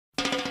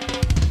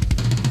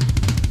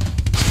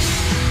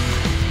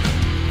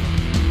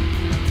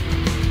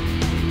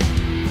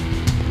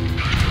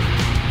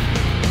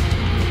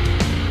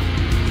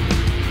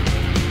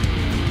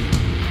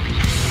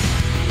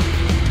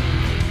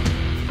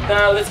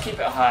let's keep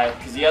it high,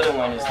 because the other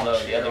one is low.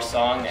 The other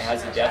song that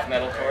has a death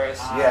metal chorus.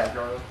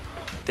 Yeah.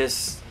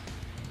 This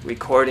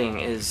recording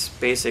is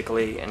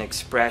basically an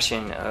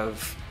expression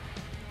of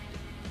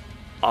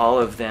all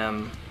of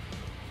them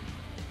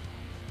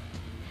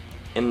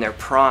in their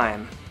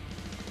prime,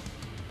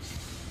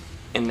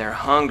 in their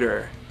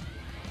hunger,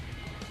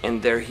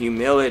 in their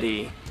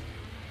humility,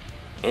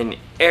 in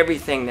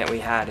everything that we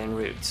had in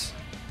Roots,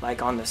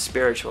 like on the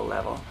spiritual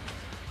level,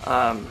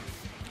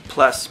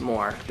 plus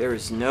more. There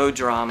is no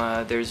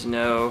drama, there's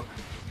no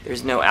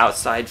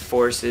outside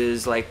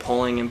forces like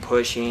pulling and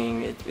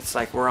pushing. It's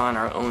like we're on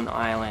our own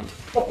island.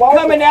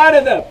 Coming out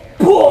of the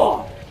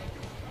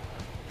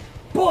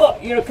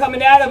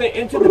coming out of it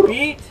into the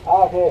beat.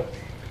 Okay.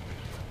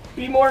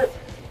 Be more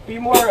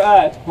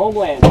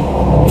Homeland.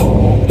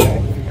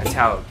 That's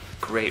how a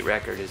great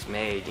record is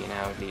made, you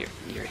know.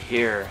 You're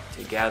here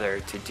together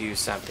to do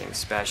something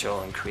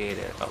special and create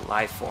a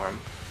life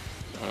form,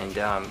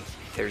 and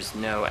there's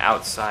no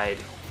outside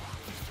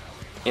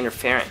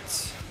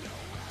interference,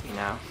 you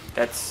know.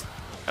 That's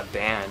a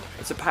band.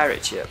 It's a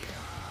pirate ship,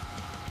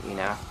 you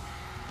know.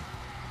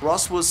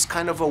 Ross was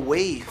kind of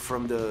away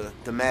from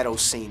the metal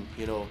scene,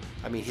 you know.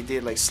 I mean, he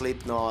did like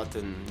Slipknot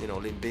and, you know,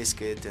 Limp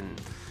Bizkit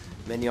and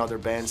many other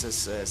bands,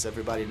 as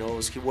everybody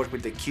knows. He worked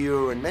with The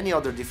Cure and many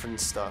other different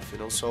stuff, you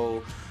know.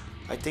 So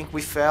I think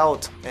we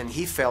felt, and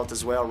he felt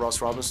as well,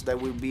 Ross Robinson, that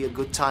would be a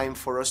good time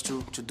for us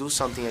to do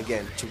something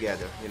again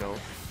together, you know.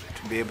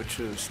 To be able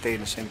to stay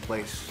in the same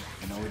place,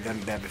 you know, we've done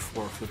that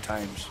before a few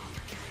times.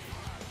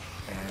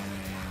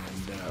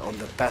 And on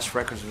the past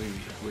records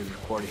we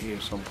recorded here in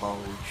São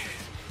Paulo,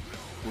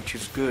 which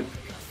is good,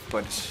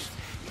 but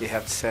you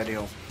have to set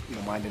your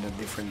mind in a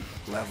different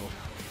level,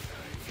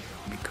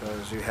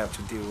 because you have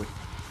to deal with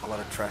a lot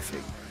of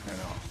traffic, you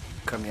know,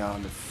 coming out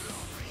of,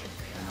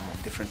 you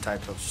know, different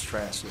types of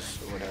stresses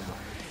or whatever.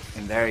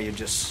 And there you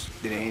just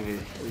didn't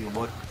even, you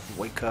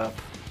wake up,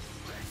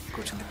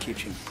 go to the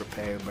kitchen,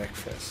 prepare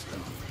breakfast,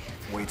 and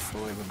wait for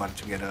everybody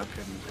to get up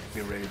and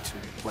be ready to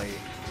play.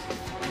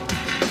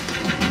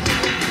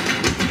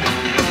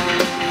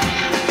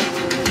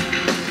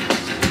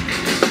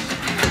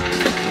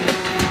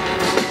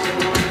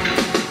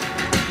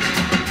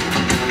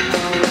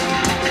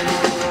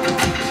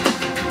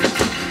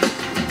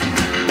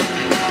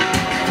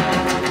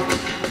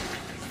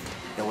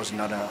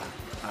 Not a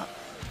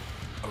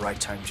right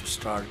time to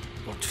start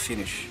or to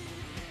finish.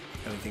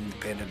 Everything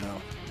depended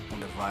on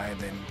the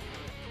vibe, and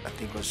I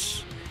think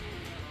was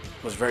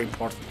very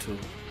important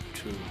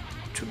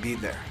to be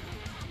there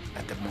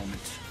at the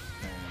moment,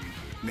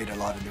 and made a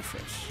lot of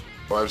difference.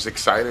 Well, I was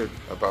excited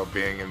about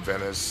being in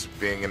Venice,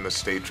 being in the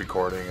States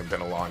recording. It's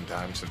been a long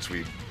time since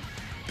we'd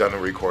done a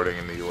recording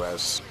in the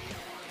US.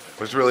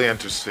 It was really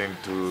interesting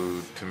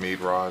to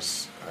meet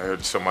Ross. I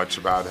heard so much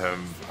about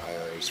him.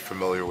 I was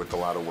familiar with a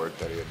lot of work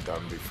that he had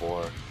done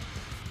before.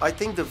 I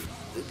think the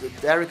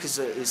Derek is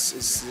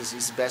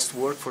his best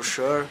work for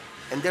sure,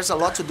 and there's a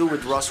lot to do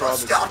with Ross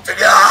Robinson. Stop the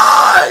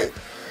guy!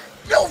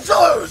 No,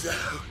 sir!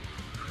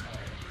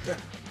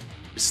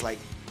 It's like,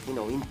 you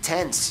know,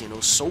 intense, you know,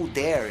 so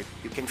there.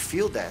 You can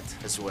feel that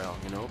as well,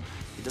 you know.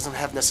 It doesn't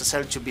have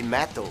necessarily to be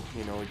metal,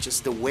 you know. It's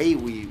just the way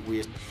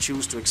we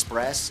choose to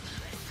express,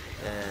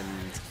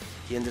 and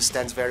he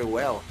understands very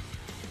well.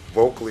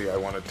 Vocally, I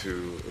wanted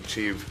to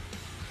achieve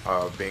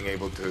being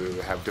able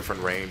to have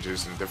different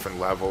ranges and different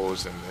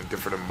levels and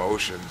different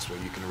emotions where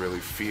you can really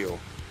feel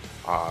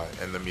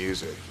in the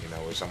music. You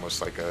know, it's almost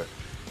like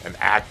an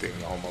acting,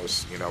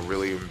 almost, you know,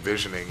 really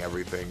envisioning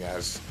everything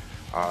as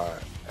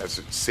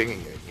it's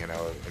singing it, you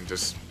know, and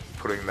just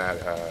putting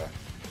that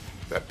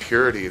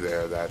purity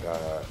there, that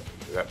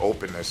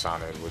openness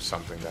on it was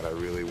something that I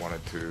really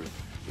wanted to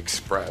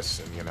express.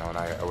 And, you know, and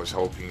I was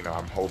hoping, you know,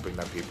 I'm hoping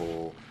that people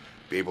will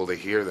be able to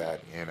hear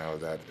that, you know,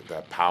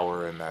 that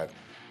power and that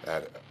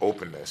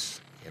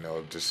openness, you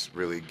know, just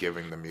really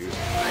giving the music.